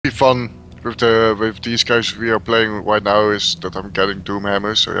fun with these guys we are playing right now is that I'm getting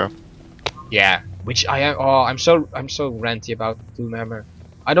Doomhammer. So yeah. Yeah, which I am. Oh, I'm so ranty about Doomhammer.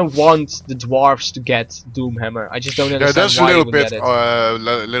 I don't want the dwarves to get Doomhammer. I just don't understand that's a why little they would bit, get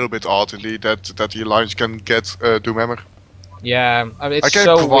it. little bit odd indeed that the alliance can get Doomhammer. Yeah, I mean, it's I can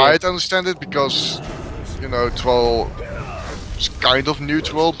so weird. understand it because you know Troll is kind of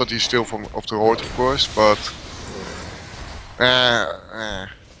neutral, but he's still of the Horde, of course. But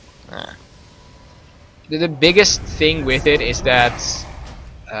The biggest thing with it is that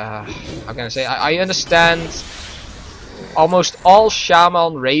how can I say? I understand almost all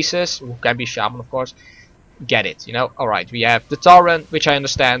shaman races, who can be shaman of course, get it, you know. Alright, we have the Tauren, which I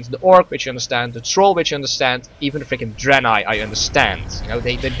understand, the Orc, which I understand, the Troll, which I understand, even the freaking Draenei I understand. You know,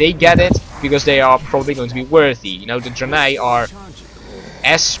 they get it because they are probably going to be worthy. You know, the Draenei are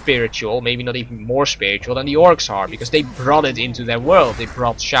as spiritual, maybe not even more spiritual than the Orcs are, because they brought it into their world. They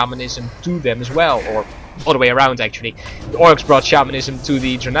brought shamanism to them as well, or all the way around actually. The Orcs brought shamanism to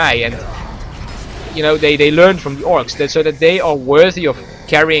the Draenei, and you know, they learned from the Orcs, so that they are worthy of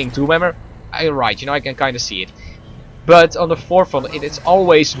carrying Doomhammer. Right, you know, I can kind of see it. But on the forefront, it's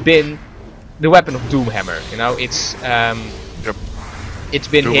always been the weapon of Doomhammer. You know, it's it's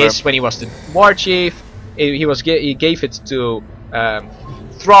been his when he was the war chief. He gave it to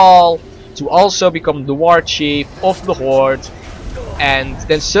Thrall to also become the war chief of the Horde, and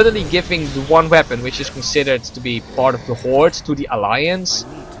then suddenly giving the one weapon which is considered to be part of the Horde to the Alliance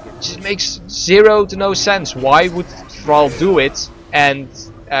just makes zero to no sense. Why would Thrall do it? And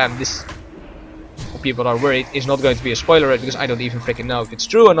this, for people that are worried, is not going to be a spoiler alert because I don't even freaking know if it's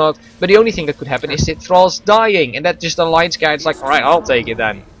true or not. But the only thing that could happen is that Thrall's dying, and that just the Alliance guy's like, alright, I'll take it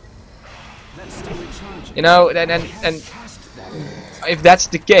then. You know, and if that's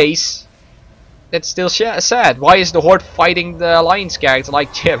the case, that's still sad. Why is the Horde fighting the Alliance character?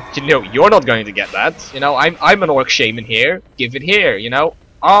 Like, yeah, you know, you're not going to get that. You know, I'm an Orc shaman here. Give it here. You know,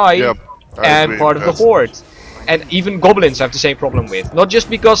 I am part of the Horde. And even goblins have the same problem with. Not just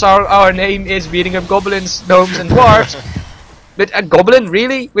because our name is beating up goblins, gnomes, and dwarves, but a goblin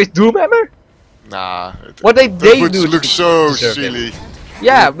really with Doomhammer? Nah. What they do looks so silly.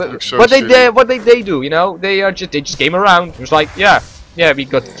 Yeah, but so what they do, you know, they just came around. It was like, yeah, we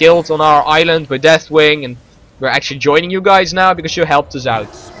got killed on our island by Deathwing, and we're actually joining you guys now because you helped us out.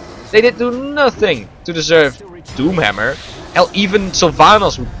 They did do nothing to deserve Doomhammer. Hell, even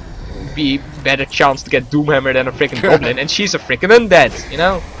Sylvanas would be better chance to get Doomhammer than a freaking goblin, and she's a freaking undead, you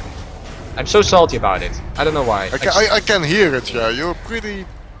know. I'm so salty about it. I don't know why. I can hear it, yeah. You're pretty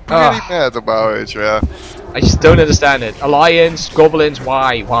mad about it, yeah. I just don't understand it. Alliance, goblins,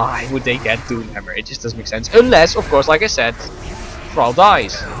 why would they get Doomhammer? It just doesn't make sense. Unless, of course, like I said, Thrall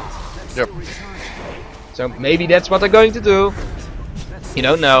dies. Yep. So maybe that's what they're going to do. You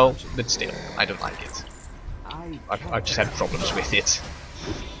don't know, but still, I don't like it. I've just had problems with it.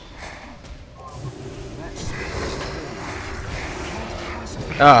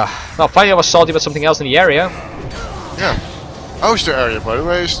 Well, finally I was salty about something else in the area. Yeah. How's the area, by the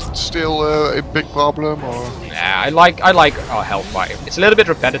way? Is it still a big problem, or? Yeah, I like Hellfire. It's a little bit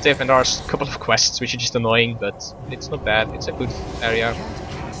repetitive, and there are a couple of quests which are just annoying, but it's not bad. It's a good area.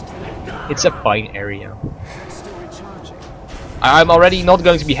 It's a fine area. I'm already not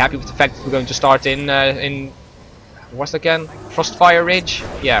going to be happy with the fact that we're going to start in what's it again? Frostfire Ridge?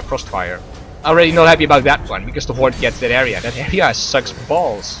 Yeah, Frostfire. I'm already not happy about that one because the Horde gets that area. That area sucks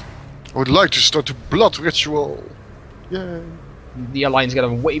balls. I would like to start a blood ritual. Yay. The Alliance got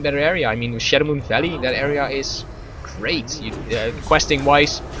a way better area. I mean, with Shadowmoon Valley, that area is great. Questing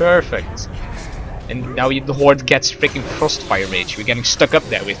wise, perfect. And now the Horde gets freaking Frostfire Ridge. We're getting stuck up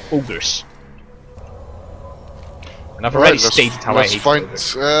there with ogres. And I've already stated how I hate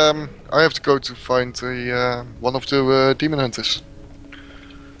ogres. I have to go to find one of the demon hunters.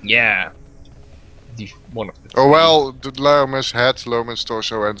 Yeah. One of the oh well, the Lomus head, Lomus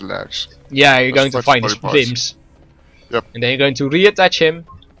torso, and legs. Yeah, you're going to find his limbs. Yep. And then you're going to reattach him,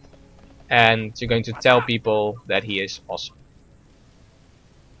 and you're going to tell people that he is awesome.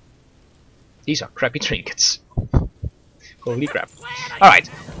 These are crappy trinkets. Holy crap. Alright,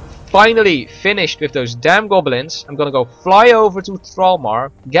 finally finished with those damn goblins. I'm gonna go fly over to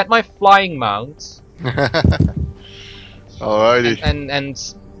Thrallmar, get my flying mount. Alrighty.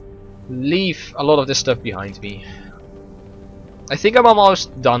 And leave a lot of this stuff behind me. I think I'm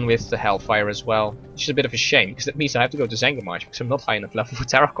almost done with the Hellfire as well, which is a bit of a shame, because that means I have to go to Zangarmarsh, because I'm not high enough level for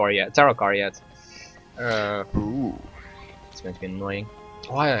Tarokar yet. Ooh. It's going to be annoying.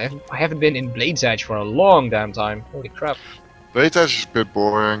 Oh, I haven't been in Blade's Edge for a long damn time. Holy crap. Blade's Edge is a bit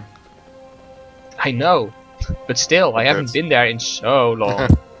boring. I know, but still, I haven't been there in so long.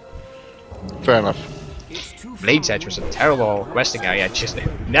 Fair enough. Blade's Edge was a terrible questing area. Just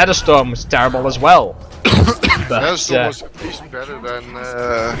Netherstorm was terrible as well. But Denosha was at least better than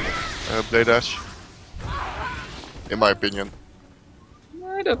Blade Edge, in my opinion.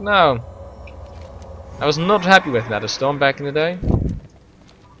 I don't know. I was not happy with Netherstorm back in the day.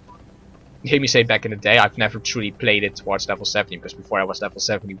 You hear me say back in the day, I've never truly played it towards level 70, because before I was level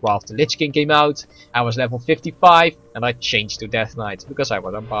 70, Wrath the Lich King came out, I was level 55, and I changed to Death Knight, because I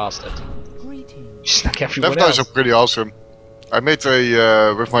was a bastard. Just like everyone Death Knights else. are pretty awesome. I made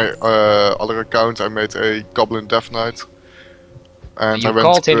a, with my other account, I made a Goblin Death Knight. And You I went,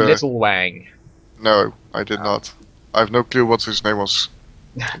 called him Little Wang. No, I did not. I have no clue what his name was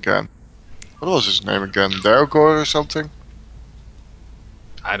again. What was his name again? Dargor or something?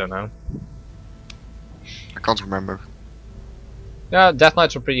 I don't know. I can't remember. Yeah, Death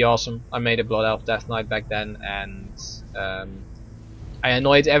Knights were pretty awesome. I made a Blood Elf Death Knight back then, and I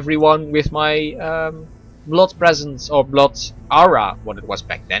annoyed everyone with my Blood Presence, or Blood Aura, what it was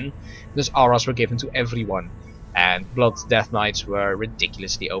back then. Because auras were given to everyone. And Blood Death Knights were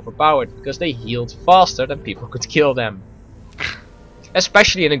ridiculously overpowered, because they healed faster than people could kill them.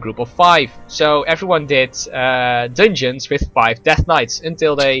 Especially in a group of 5. So everyone did dungeons with 5 Death Knights,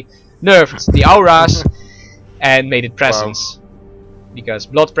 until they nerfed the auras and made it presence. Wow. Because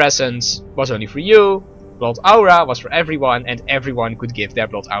Blood Presence was only for you, Blood Aura was for everyone, and everyone could give their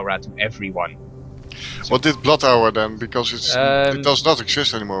Blood Aura to everyone. So what did Blood Aura then? Because it does not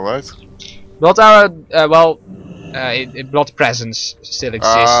exist anymore, right? Blood Aura, Blood Presence still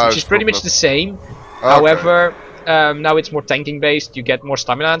exists, which is pretty much the same. Okay. However, now it's more tanking based, you get more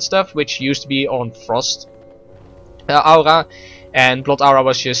stamina and stuff, which used to be on Frost Aura, and Blood Aura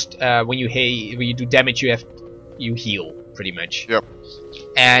was just when you do damage you heal, pretty much. Yep.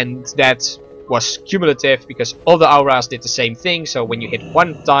 And that was cumulative, because all the auras did the same thing, so when you hit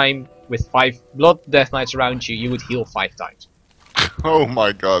one time with 5 Blood Death Knights around you, you would heal 5 times. Oh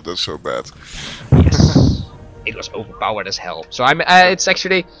my god, that's so bad. Yes. It was overpowered as hell. So it's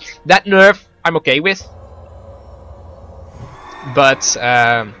actually, that nerf I'm okay with. But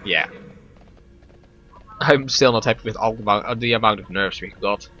yeah, I'm still not happy with all the amount of nerfs we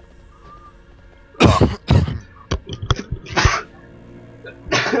got.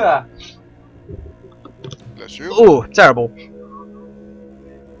 Bless you. Oh, terrible.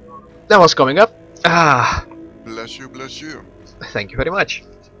 That was coming up. Ah. Bless you, bless you. Thank you very much.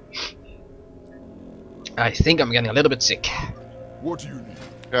 I think I'm getting a little bit sick. What do you need?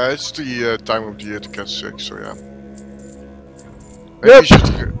 Yeah, it's the time of the year to get sick, so yeah.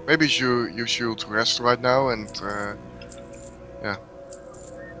 Maybe you should rest right now and yeah.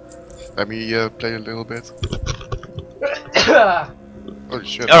 Let me play a little bit. Holy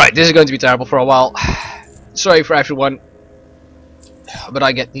shit. Alright, this is going to be terrible for a while. Sorry for everyone. But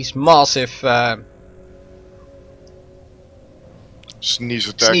I get these massive sneeze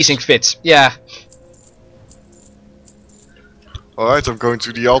attacks. Sneezing fits, yeah. Alright, I'm going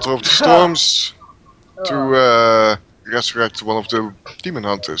to the Altar of the Storms to resurrect one of the demon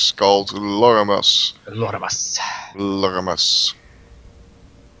hunters called Loramus. Loramus.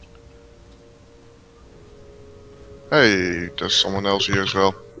 Hey, there's someone else here as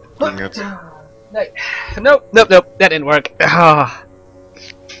well. Doing it. Nope, that didn't work.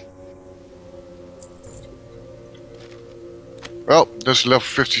 Well, there's a level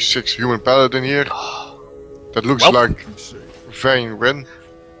 56 human paladin here. That looks like Vayne Win.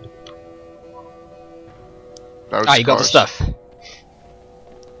 Ah, you got the stuff.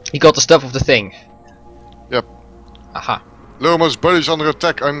 You got the stuff of the thing. Yep. Aha. Loramus' body is under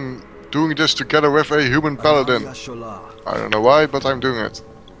attack. I'm doing this together with a human paladin. I don't know why, but I'm doing it.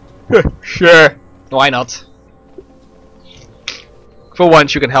 Sure. Why not? For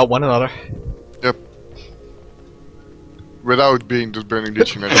once, you can help one another. Yep. Without being the burning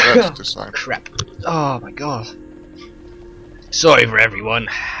leeching at red this time. Crap. Oh my god. Sorry for everyone.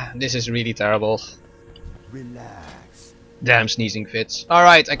 This is really terrible. Relax. Damn sneezing fits.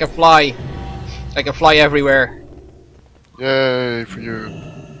 Alright, I can fly. I can fly everywhere. Yay for you.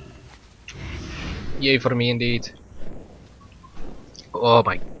 Yay for me indeed. Oh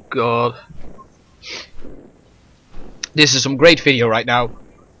my god. This is some great video right now.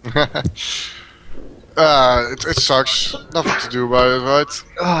 It sucks. Nothing to do about it, right?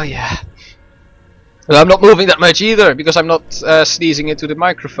 Oh yeah. Well, I'm not moving that much either, because I'm not sneezing into the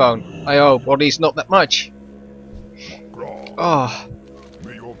microphone. I hope, or at least not that much. Oh.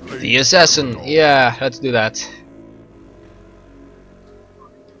 The assassin. Yeah, let's do that.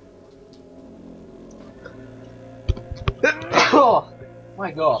 Oh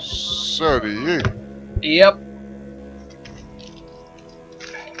my god. So do you. Yep.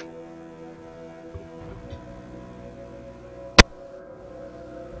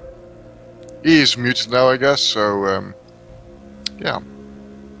 He is muted now, I guess. So yeah.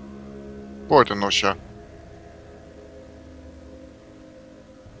 Poor Denosha.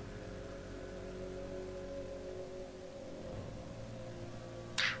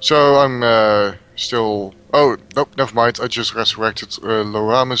 So I'm still. Oh nope, never mind. I just resurrected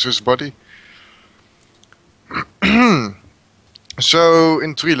Loramus's body. So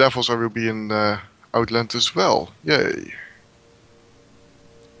in 3 levels I will be in Outland as well. Yay!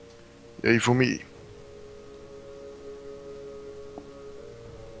 Yay for me.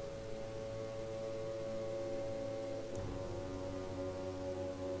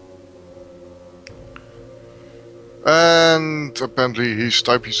 And apparently he's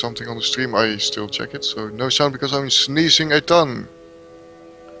typing something on the stream. I still check it, so no sound because I'm sneezing a ton.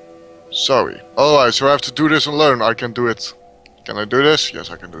 Sorry. Alright, so I have to do this alone. I can do it. Can I do this? Yes,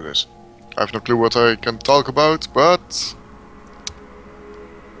 I can do this. I have no clue what I can talk about, but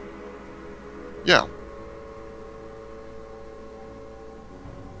yeah.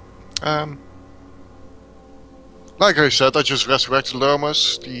 Like I said, I just resurrected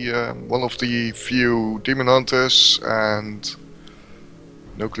Loramus, the one of the few demon hunters, and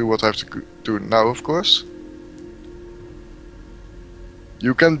no clue what I have to do now, of course.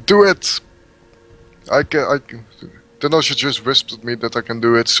 You can do it! I can. Denosha just whispered me that I can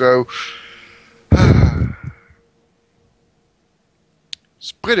do it, so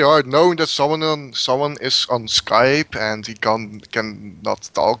it's pretty hard knowing that someone is on Skype and he cannot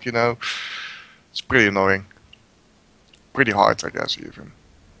talk. You know, it's pretty annoying. Pretty hard, I guess, even.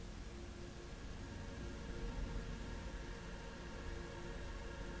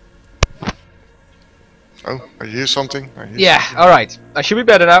 Oh, I hear something. Yeah, alright. I should be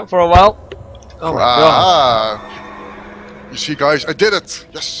better now for a while. Oh my god. You see, guys, I did it!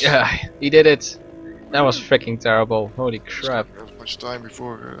 Yes! Yeah, he did it. That was freaking terrible. Holy crap. We have much time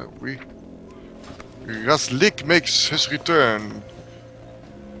before Razlik makes his return.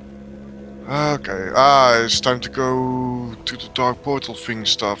 Okay, it's time to go to the dark portal thing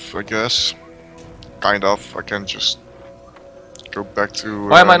stuff, I guess. Kind of, I can just go back to...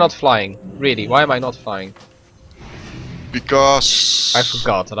 Why am I not flying? Really, why am I not flying? Because... I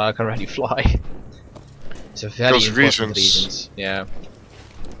forgot that I can already fly. It's a very Because important reasons. reasons. Yeah.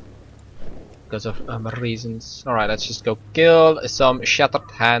 Because of reasons. Alright, let's just go kill some shattered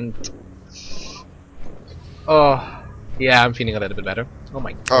hand. Oh, yeah, I'm feeling a little bit better. Oh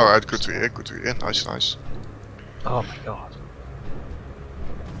my god. Alright, good to hear, good to hear. Nice, nice. Oh my god.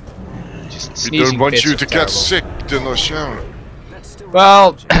 Just We sneezing don't want fits you are to get terrible. sick, Denosha.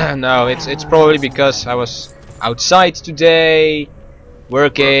 Well, no, it's probably because I was outside today,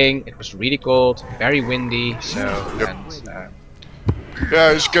 working. It was really cold, very windy, so Yep. and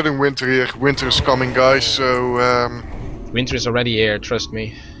Yeah, it's getting winter here. Winter is coming, guys, so... winter is already here. Trust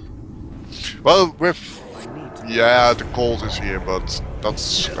me. Well, yeah, the cold is here, but not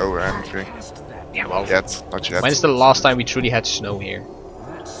snow or anything. Yeah, well, Yet, not yet. when's the last time we truly had snow here?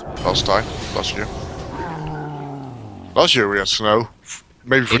 Last year. Last year we had snow.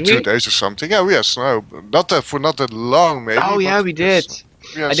 Maybe for Did 2 we? days or something. Yeah, we had snow. Not that long, maybe. Oh yeah, but we did.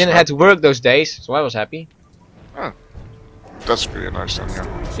 we had I didn't snow. have to work those days, so I was happy. That's pretty nice then,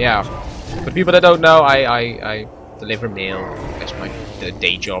 yeah. Yeah. For people that don't know, I deliver mail. That's my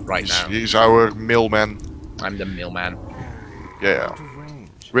day job right now. He's our mailman. I'm the mailman. Yeah.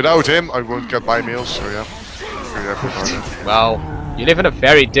 Without him, I won't get my mails, so yeah. Very happy about it. Well, you live in a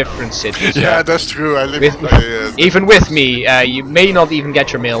very different city. So Yeah, that's true. I live With- even with me, you may not even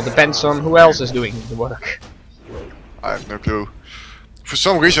get your mail. Depends on who else is doing the work. I have no clue. For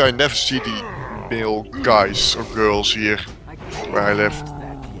some reason, I never see the male guys or girls here where I live.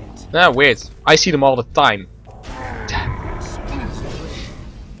 Ah, weird. I see them all the time.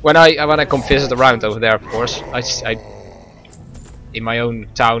 When I come visit around over there, of course, I in my own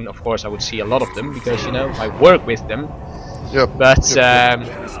town, of course, I would see a lot of them because you know I work with them. Yep. But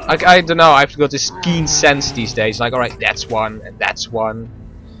I don't know. I've got this keen sense these days. Like, all right, that's one and that's one.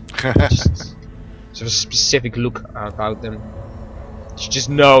 Just sort of specific look about them. You just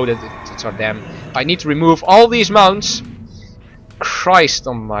know that it's are them. I need to remove all these mounts. Christ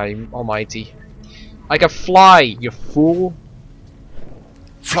almighty! I can fly, you fool.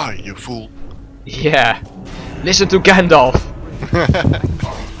 Fly, you fool. Yeah. Listen to Gandalf.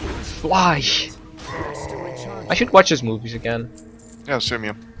 Fly. I should watch his movies again. Yeah, same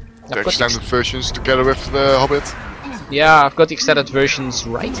here. The I've got extended versions together with the Hobbit. Yeah, I've got the extended versions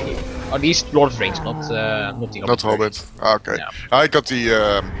right here. Or these Lord of the Rings, not the Hobbit. Not Hobbit. Ah, okay. Yeah. I got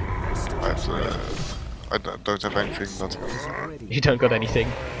the. I don't have anything, but You don't got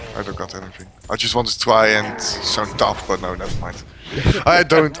anything. I don't got anything. I just want to try and sound tough, but no, never mind. I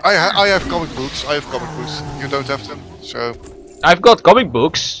don't. I have comic books. I have comic books. You don't have them, so. I've got comic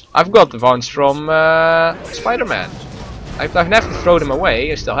books. I've got the ones from Spider-Man. I've never thrown them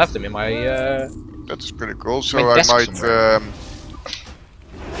away. I still have them in my. That is pretty cool. So my I desk might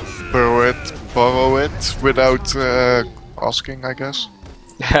borrow it without asking, I guess.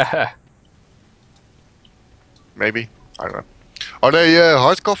 Maybe. I don't know. Are they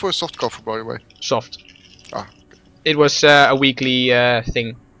hardcover or softcover, by the way? Soft. Ah. It was a weekly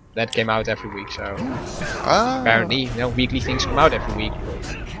thing that came out every week. So apparently, weekly things come out every week.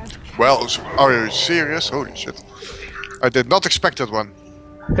 Well, are you serious? Holy shit! I did not expect that one.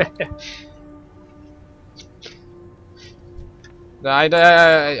 No, I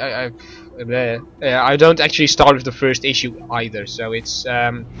don't actually start with the first issue either, so it's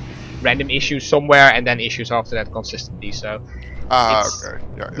random issues somewhere and then issues after that consistently. So it's okay.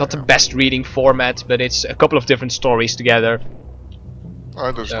 Yeah, not the best reading format, but it's a couple of different stories together.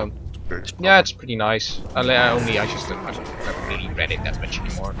 Oh, that's So, not the biggest yeah, it's pretty nice. I haven't really read it that much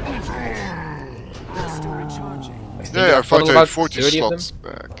anymore. Yeah, I found a about 14 30 of slot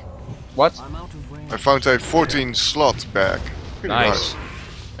bag. What? I found a 14 slot bag. Pretty Nice. nice.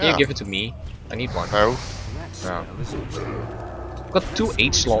 Yeah, give it to me. I need one. No. No. I've got 2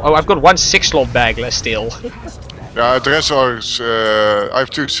 8 slot. Oh, I've got 1 6 slot bag left still. Yeah, the rest are. I have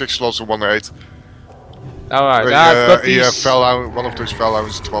 2 6 slots and 1 8. Alright, I've got these. One of those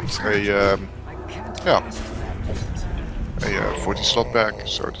Vylokx dropped a 14 slot bag,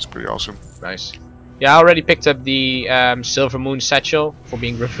 so that's pretty awesome. Nice. Yeah, I already picked up the Silver Moon satchel for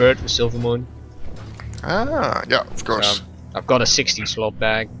being referred to Silver Moon. Ah, yeah, of course. I've got a 16 slot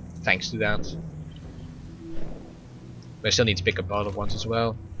bag, thanks to that. But I still need to pick up other ones as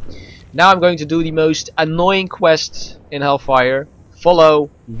well. Now I'm going to do the most annoying quest in Hellfire. Follow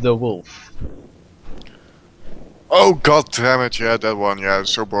the wolf. Oh god damn it, yeah, that one, yeah,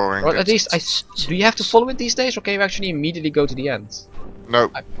 it's so boring. Well, at least do you have to follow it these days, or can you actually immediately go to the end? No,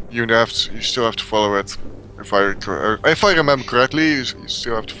 you still have to follow it. If I remember correctly, you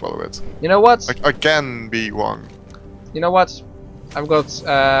still have to follow it. You know what? I can be wrong. You know what? I've got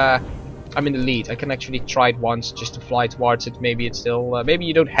I'm in the lead. I can actually try it once just to fly towards it. Maybe it's still maybe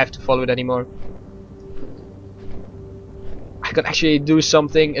you don't have to follow it anymore. I can actually do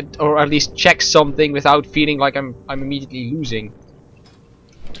something, or at least check something without feeling like I'm immediately losing.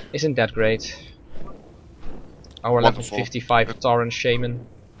 Isn't that great? Our level Wonderful. 55 Tauren Shaman.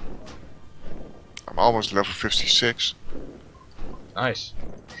 I'm almost level 56. Nice.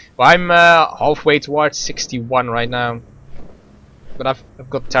 Well, I'm halfway towards 61 right now. But I've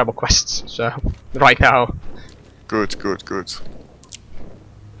got terrible quests, so right now. Good, good, good.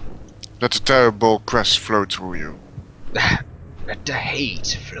 Let the terrible quest flow through you. Let the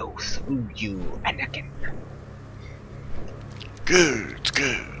hate flow through you, Anakin. Good,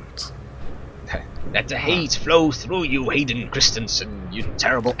 good. Let the hate flow through you, Hayden Christensen, you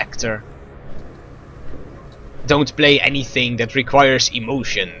terrible actor. Don't play anything that requires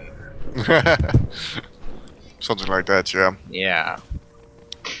emotion. Something like that, yeah. Yeah.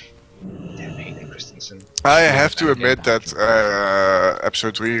 Damn Hayden Christensen. I have to admit that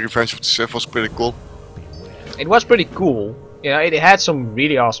episode 3, Revenge of the Sith, was pretty cool. It was pretty cool. Yeah, it had some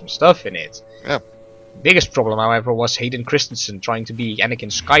really awesome stuff in it. Yeah. Biggest problem, however, was Hayden Christensen trying to be Anakin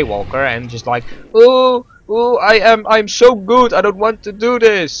Skywalker and just like, oh, I'm so good, I don't want to do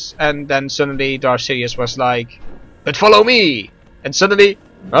this. And then suddenly Darth Sidious was like, but follow me. And suddenly,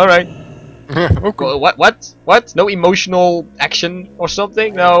 all right. Okay. What? No emotional action or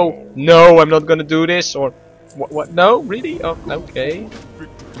something? No, I'm not gonna do this. Or what? No, really? Oh, okay.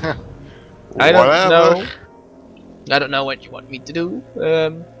 I don't know. I don't know what you want me to do.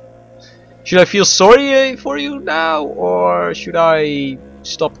 Should I feel sorry for you now, or should I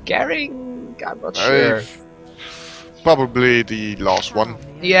stop caring? I'm not sure. Probably the last one.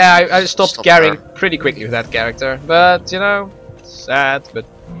 Yeah, I stopped Stop caring caring. pretty quickly with that character, but you know, sad, but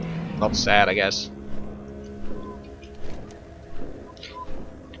not sad, I guess.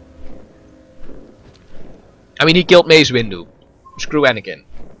 I mean, he killed Mace Windu. Screw Anakin.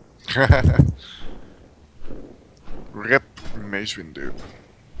 Rip Mace Windu.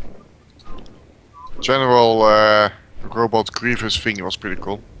 General Robot Grievous thing was pretty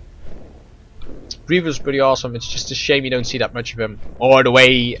cool. Grievous was pretty awesome. It's just a shame you don't see that much of him, or the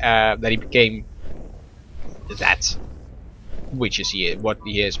way that he became that, which is what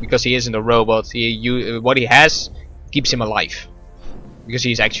he is, because he isn't a robot. What he has keeps him alive, because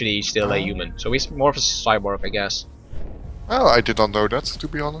he's actually still a human. So he's more of a cyborg, I guess. Oh, I did not know that, to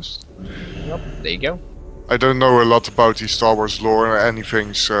be honest. Yep. There you go. I don't know a lot about the Star Wars lore or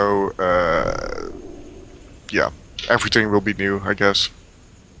anything, so yeah, everything will be new, I guess.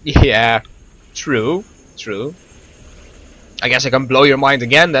 Yeah, true. I guess I can blow your mind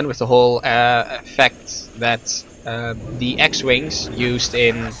again then with the whole fact that the X-wings used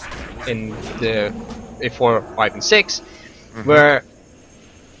in the 4, 5, and 6 were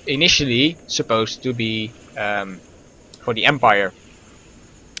initially supposed to be for the Empire,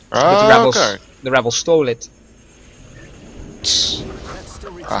 but Ah, okay. the rebels stole it.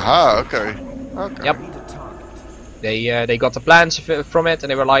 Aha, okay. Okay. Yep. They got the plans from it, and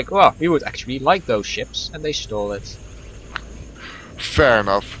they were like, "Well, we would actually like those ships," and they stole it. Fair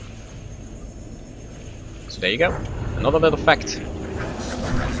enough. So there you go, another little fact.